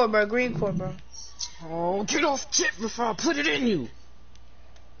 green court, bro. Oh, get off tip before I put it in you.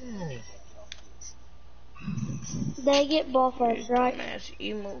 They get ball first, right? Man, it's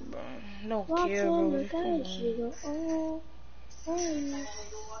emo, bro. Don't Walk care, on bro. the couch, you go, oh, oh.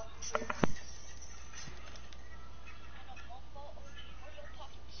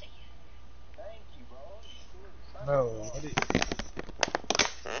 Bro,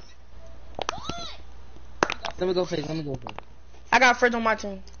 let me go first. I got Fridge on my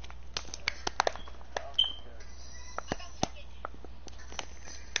team.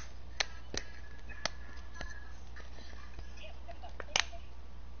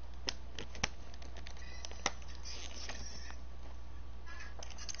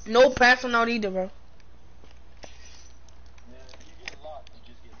 No passing out either, bro.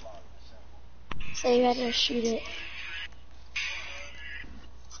 So you had to shoot it.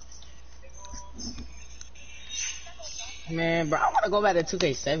 Man, bro, I want to go back to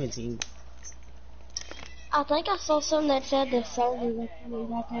 2K17. I think I saw something that said the server was coming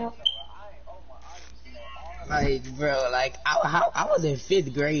back out. Like, bro, like, I was in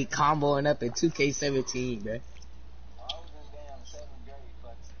 5th grade comboing up in 2K17, bro.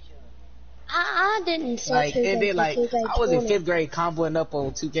 I didn't say Like, and then, like, I was in 2K20. 5th grade comboing up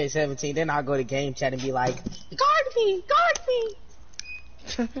on 2K17. Then I'll go to game chat and be like, guard me.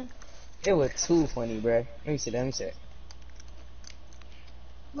 It was too funny, bro. Let me see.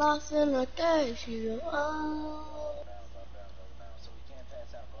 Lost in the couch, you go, oh.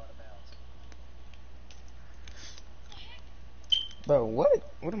 Bro, what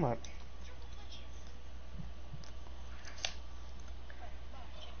am I?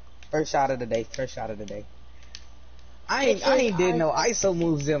 First shot of the day. I ain't did no ISO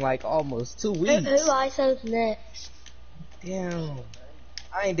moves in like almost 2 Who weeks. ISO's next? Damn.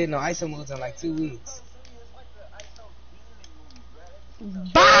 I ain't did no ISO moves in like 2 weeks.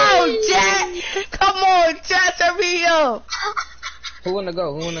 Bow, Jack! Come on, Jack, hurry up! Who wanna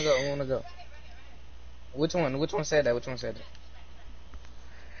go? Which one said that?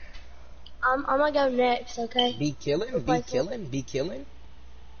 I'm gonna go next, okay? Be killing.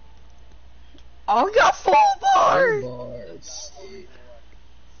 Oh, we got 4 bars! Bars.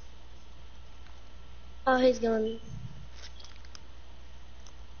 Oh, he's going.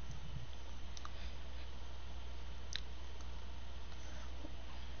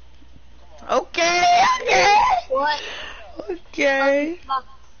 Okay. What? Okay.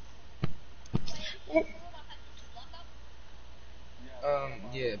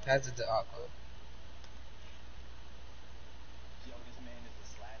 Yeah, pass it to Aqua.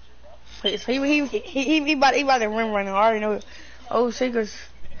 He about to rim right now. I already know it. Oh, Shakers.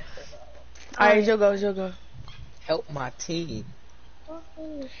 Alright, you'll go. Help my team.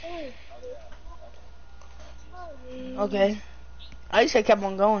 Okay. I just kept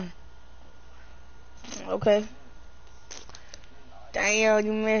on going. Okay. Damn,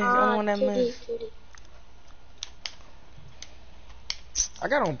 you missed. I don't want that miss. I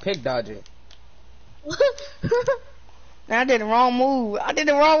got on pick dodging. I did the wrong move. I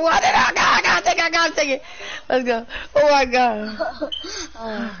gotta take it. Let's go. Oh my god.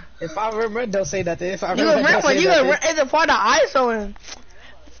 If I remember, don't say nothing. If I You remember, remember, don't say nothing. it's a part of ISOing.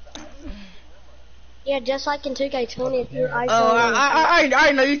 Yeah, just like in 2K20, if you're ISO. Oh,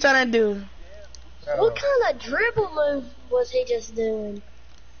 I know you trying to do. What kind of dribble move was he just doing?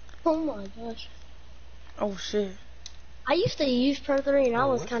 Oh my gosh. Oh shit. I used to use Pro 3 and I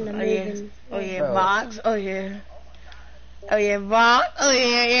was kind of moving. Oh yeah, Bro. box. Oh yeah, box. Oh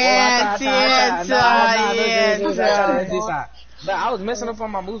yeah. But I was messing up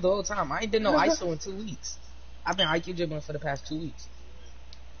on my moves the whole time. I ain't did no ISO in 2 weeks. I've been IQ dribbling for the past 2 weeks.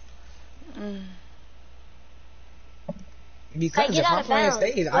 Because Hey, get if out I'm of playing bounds.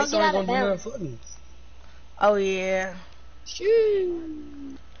 stage, Don't ISO get ain't out gonna of do nothing bounds. for me. Oh yeah.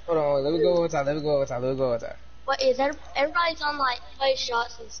 Shoo. Hold on, let me go over time. Let me go over time. Let me go over time. What is everybody's on like play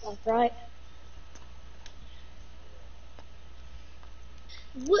shots and stuff, right?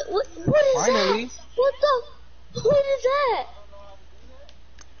 What is Finally. that? What is that?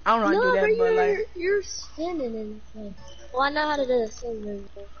 I don't know how to do that, but like, you're spinning and stuff. Well, I know how to do the same.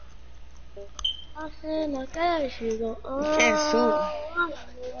 I said, like that, you go. can't shoot.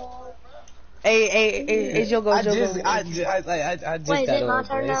 Hey, it's your go, I your just go. got Wait, is it it my on.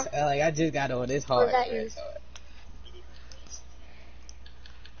 turn It's, now? like I just got on. It's Or hard. is that yours?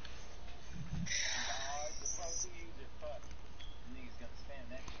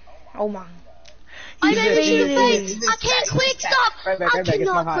 Oh my. I made Is it it- too is late. it- I can't quick stop. Right back, I right back. It's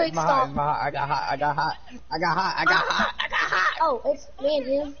my cannot hot. quick It's my hot. stop. It's my hot. I got hot. I got hot. I got hot. I got hot. I got hot. Oh, it's me and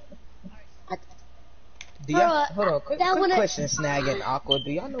him. Do y'all, Bro, hold on, quick question, Snag and Aqua.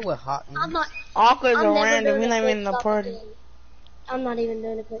 Do y'all know what hot means? I'm not. Awkward I'm and never random. doing You're a not even in quick the stop party. again. I'm not even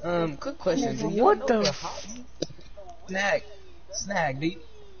doing a quick stop. Quick question. Do y'all What know the what hot means? Snag, do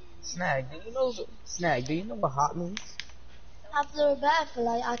you know what hot means? I feel bad for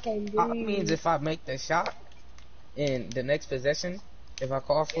like I can do. Hot means if I make the shot in the next possession, if I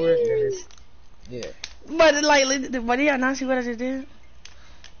call for it, then it's, yeah. But like, but y'all not see what I just did?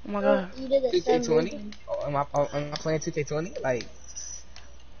 Oh my god. You did the same 2K20? movement. Oh, am I playing 2K20? Like,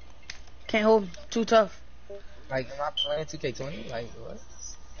 Can't hold me. Too tough. am I playing 2K20? Like, what?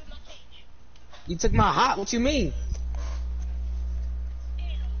 You took my hot, what you mean?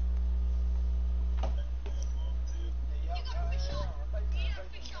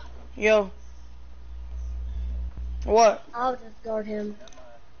 Yo. What? I'll just guard him.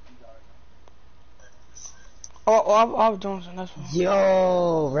 Oh, I was doing something. That's fine.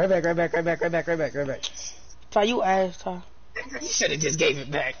 Yo, right back. Ty, you ass, Ty. You should have just gave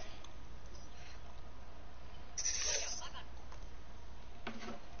it back.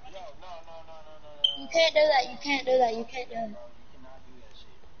 You can't do that. You can't do that. You can't do that.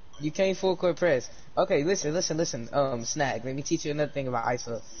 You can't full court press. Okay, listen. Snag, let me teach you another thing about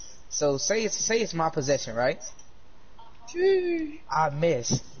ISO. So say it's my possession, right? I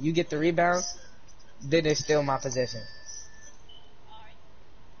miss. You get the rebound, then it's still my possession.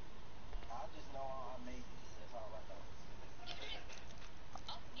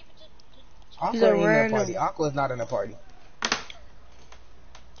 He's a Aqua ain't in a random. party. Aqua's not in a party.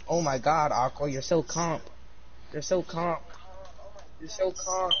 Oh my god, Aqua, you're so calm. You're so calm. You're so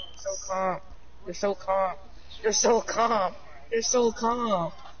calm. So calm. You're so calm. You're so calm. You're so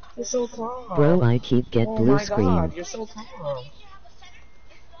calm. You're so calm. Bro, I keep get Oh blue my screen. god, you're so calm.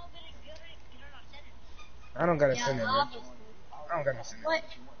 I don't gotta send it, man. I don't gotta send it. What?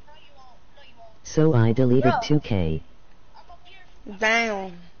 So I deleted Bro. 2K.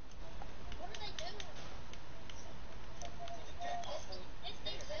 Damn.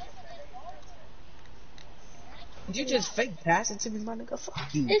 Did you just fake pass it to me, my nigga?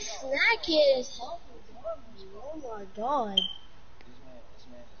 Fuck you. This snack is. Oh my god.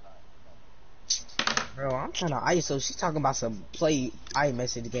 Bro, I'm trying to ISO. She's talking about some play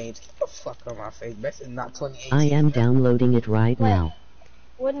iMessage games. Get the fuck on my face. That's not 2018. I am downloading it right now.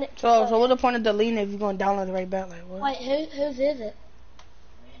 Wouldn't it? So what's the point of deleting it if you're gonna download it right back? Like what? Wait, whose is it?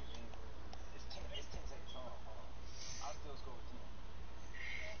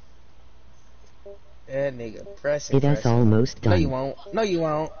 That nigga pressing. It is almost No, you done. won't. No, you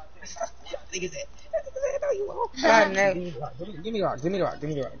won't. Nigga said, no, you won't. God, no. Give me the rock. Give me the rock. Give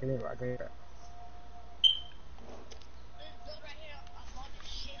me the rock. Give me the rock. Give me the rock.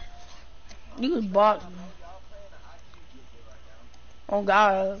 You was boxing. Oh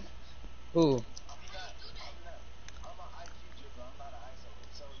god. Who?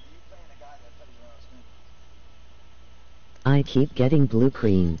 I keep getting blue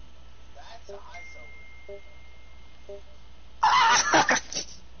cream.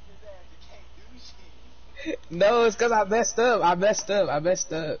 No, it's cause I messed up. I messed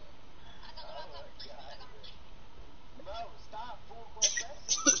up.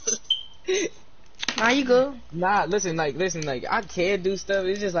 Now you good. Nah, listen, I can do stuff.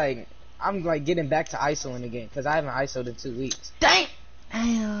 It's just like, I'm like getting back to ISOing again. Cause I haven't ISO'd in 2 weeks. Damn.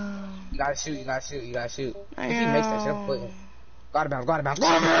 Damn. You gotta shoot. If he makes that shit, I'm putting. Go to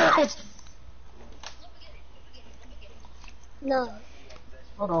bounds. No.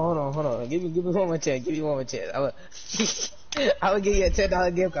 Hold on. Give me one more chance. I will give you a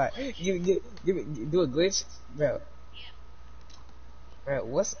 $10 gift card. Give me, do a glitch, bro. Bro,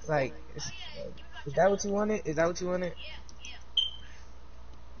 what's like? Is that what you wanted?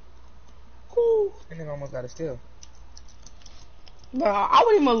 Whew. I think I almost got a steal. Bro, I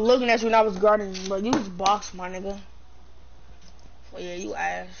wasn't even looking at you when I was guarding you, but you was boxed, my nigga. Well, yeah, you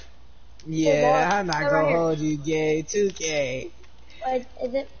ass. Yeah, boy, I'm not right gonna here. hold you, gay. 2K. Wait,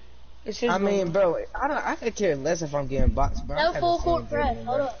 is it? It's his I mean, room. bro, I could care less if I'm getting boxed, bro. I'm No having full fun court press. dribbling,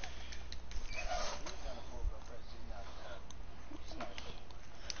 Hold bro. up.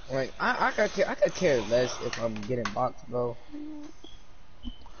 Like, I could care less if I'm getting boxed, bro.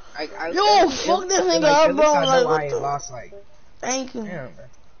 Like, Yo, fuck this nigga like, up, at bro. least I Like, know I what ain't the? lost, like, Thank you. damn, bro.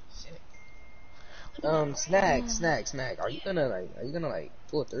 Shit. Snack. Are you gonna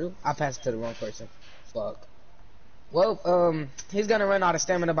pull through? I passed it to the wrong person. Fuck. Well, he's gonna run out of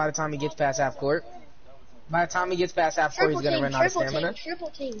stamina by the time he gets past half court. By the time he gets past half court, he's gonna run out of stamina. Triple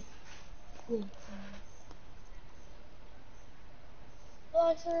team.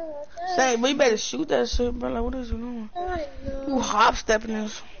 Say, but you better shoot that shit, bro. Like, what is you doing? I You know. hop stepping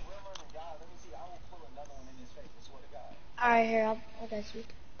this. Alright, here, I'll got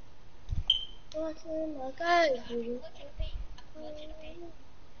you.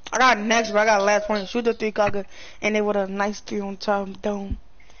 I got next, but I got last point. Shoot the three cocker, and they with a nice three on top dome.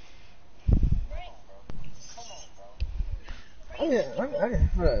 Okay, hold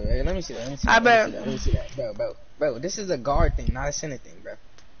on, man. Let me see that. I bet. Let me see that. Bro, this is a guard thing, not a center thing, bro.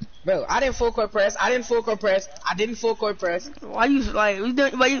 Bro, I didn't full court press. I didn't full court press. Why you like? You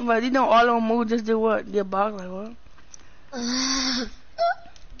doing? Why you doing all on move? Just did what? Get box like what?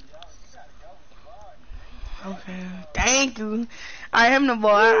 Okay. Thank you. I am the boy.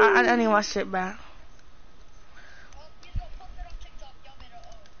 I need my shit back.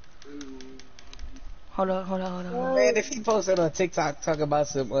 Hold up. Man, if he posted on TikTok talking about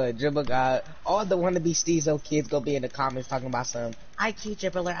some dribble guy, all the wannabe Steezo kids gonna be in the comments talking about some IQ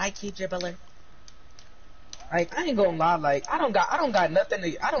dribbler. Like, I ain't gonna lie, like, I don't got nothing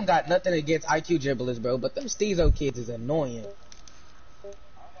against IQ dribblers, bro, but them Steezo kids is annoying.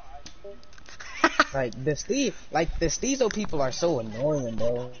 Like, the Steezo people are so annoying,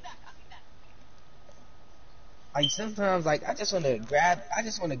 bro. Like, sometimes, like, I just wanna grab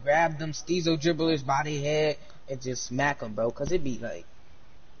them Steezo dribblers by their head and just smack them, bro, cause it be like,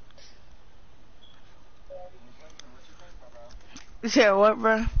 Yeah, what,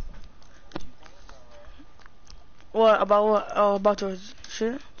 bro? What about what? Oh, about your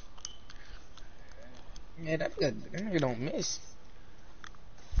shit? man, that nigga don't miss.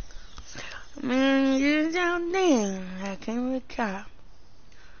 Man, you're down there. I can't recall.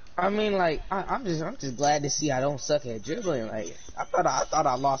 I mean, like, I'm just glad to see I don't suck at dribbling. Like, I thought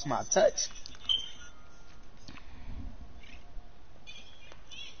I lost my touch.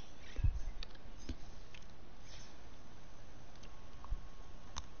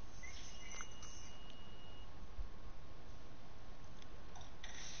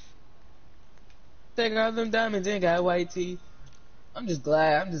 They got them diamonds, ain't got white teeth. I'm just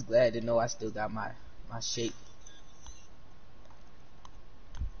glad to know I still got my shape.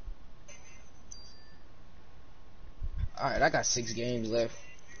 Alright, I got 6 games left.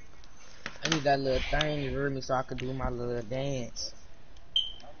 I need that little thing, you heard me, so I could do my little dance.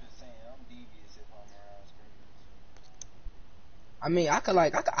 I mean, I could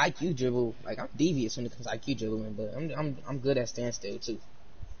IQ dribble. Like, I'm devious when it comes to IQ dribbling, but I'm good at standstill too.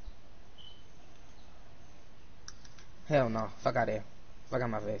 Hell no, fuck out there, fuck out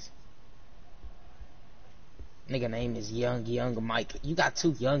my face. Nigga name is Young Mike. You got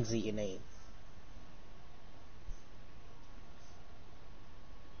 2 Youngs in your name.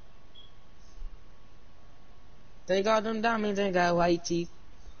 They got them diamonds, ain't got white teeth.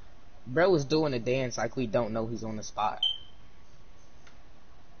 Bro was doing a dance like we don't know he's on the spot.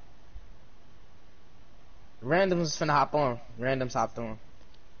 Randoms finna hop on. Randoms hopped on.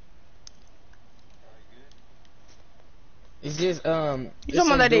 It's just You talking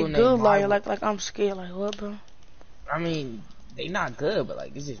about that they good, like I'm scared, like what, bro? I mean, they not good, but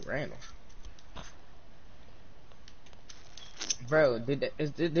like it's just random. Bro, did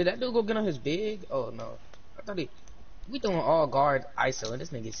that dude go get on his big? Oh no, I thought we doing all guard ISO, and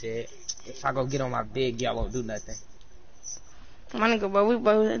this nigga said if I go get on my big, y'all won't do nothing. My nigga,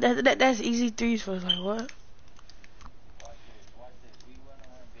 bro, that's easy threes for us, like what?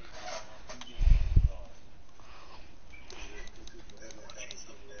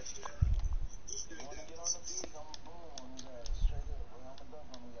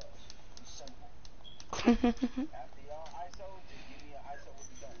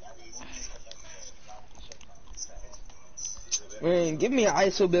 Man, give me an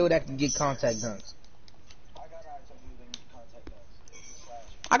ISO build that can get contact dunks.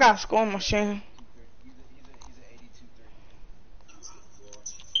 I got a scoring machine.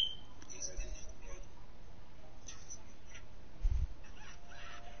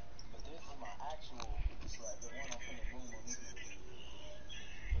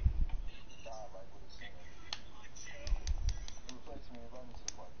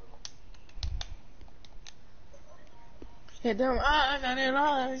 Hit them eyes and it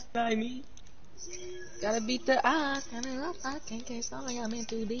lies like me. Gotta beat the eyes and it up. I can't stop like I'm in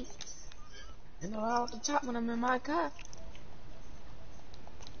too deep. And I'm off the top when I'm in my car.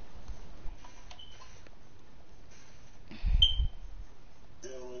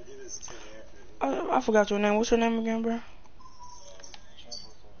 I forgot your name. What's your name again, bro?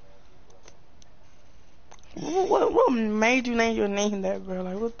 What made you name your name that, bro?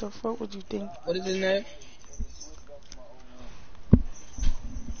 Like, what the fuck would you think? What is his name?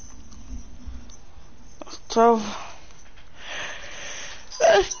 Tough.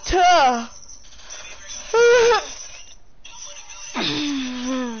 That's tough.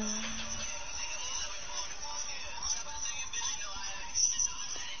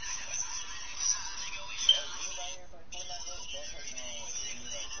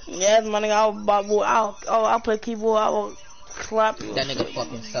 Yes, my nigga, I'll play keyboard, I will clap you. That nigga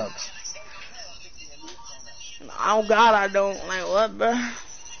fucking sucks. Oh God, I don't. Like, what, bro?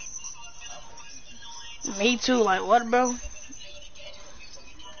 Me too, like, what, bro?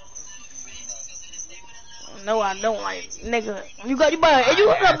 No, I don't, like, nigga. You got a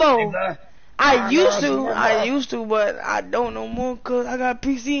bro. I used to, but I don't no more, cause I got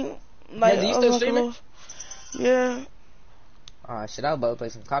PC. Like, yeah, do you still streaming? Yeah. Oh shit, I was about to play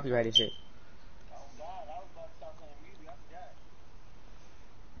some copyrighted shit.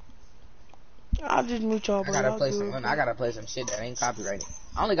 I'll just mute y'all, bro. I gotta play some shit that ain't copyrighted.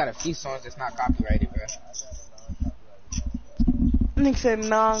 I only got a few songs that's not copyrighted, bro. Nigga said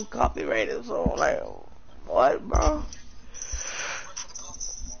non-copyrighted, so like, what, bro?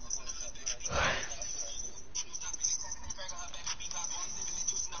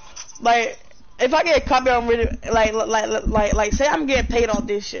 Like, if I get copyright, I'm really like, say I'm getting paid off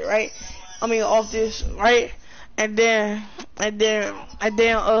this shit, right? I mean, off this, right? And then I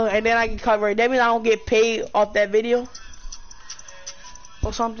get copyright. That means I don't get paid off that video,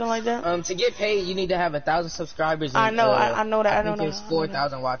 or something like that. To get paid, you need to have 1,000 subscribers. And, I know that. I think it's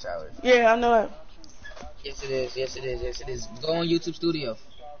 4,000 watch hours. Yeah, I know that. Yes, it is. Yes, it is. Yes, it is. Go on YouTube Studio.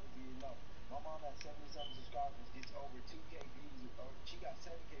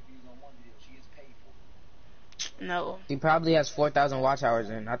 No. He probably has 4,000 watch hours,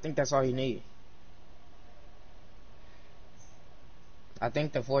 and I think that's all you need. I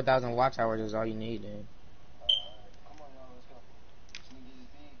think the 4,000 watch hours is all you need, man.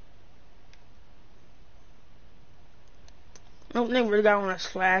 No nigga really got on a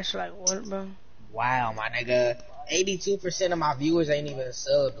slash, like, what, bro? Wow, my nigga. 82% of my viewers ain't even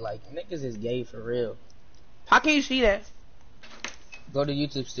subbed. Like, niggas is gay for real. How can you see that? Go to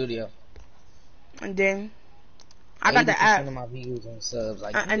YouTube Studio. And then I got the app. 80% of my viewers ain't subs.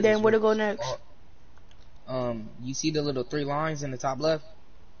 Like, and then where to go next? You see the little 3 lines in the top left?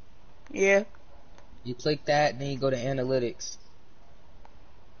 Yeah. You click that, then you go to analytics.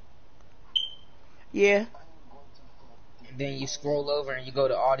 Yeah. And then you scroll over and you go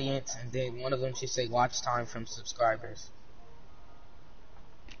to audience, and then one of them should say watch time from subscribers.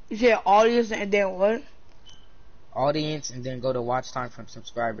 You said audience and then what? Audience, and then go to watch time from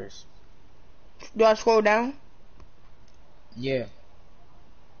subscribers. Do I scroll down? Yeah.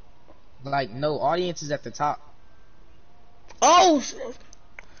 Like, no, audience is at the top. Oh,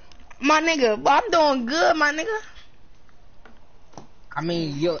 my nigga, but I'm doing good, my nigga. I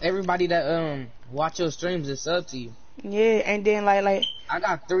mean, yo, everybody that watch your streams is sub to you. Yeah, and then like I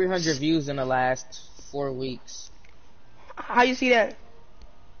got 300 views in the last 4 weeks. How you see that?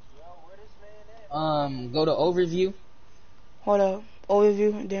 Go to overview. Hold up,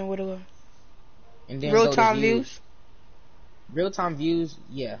 overview, and then where to go? And then real time views. Real time views,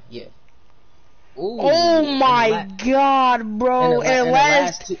 yeah. Ooh, oh my god, bro! In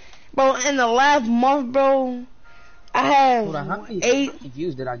the last month, bro, I have hold on, how many 8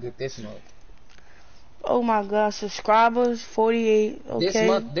 views did I get this month? Oh my god, subscribers 48.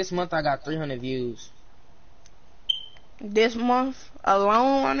 Okay. This month I got 300 views. This month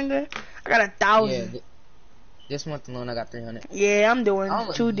alone, my nigga, I got 1,000. Yeah, this month alone I got 300. Yeah, I'm doing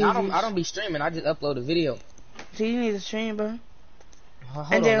 2 digits. I don't be streaming. I just upload a video. See, you need to stream, bro.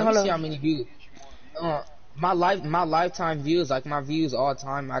 Hold on, let me see how many views. My lifetime views, like my views all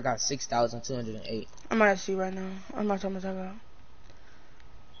time, I got 6,208. I'm gonna see right now. I'm not talking about.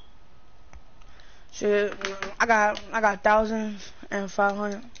 Shit, I got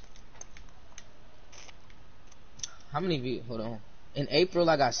 1,500. How many views? Hold on. In April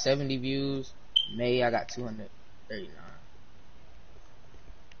I got 70 views. May I got 239.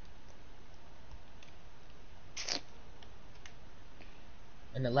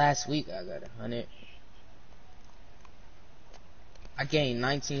 In the last week I got 100. I gained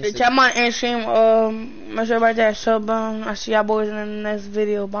 19. Hey, check my Instagram. Make sure right there sub. I see y'all boys in the next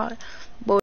video. Bye.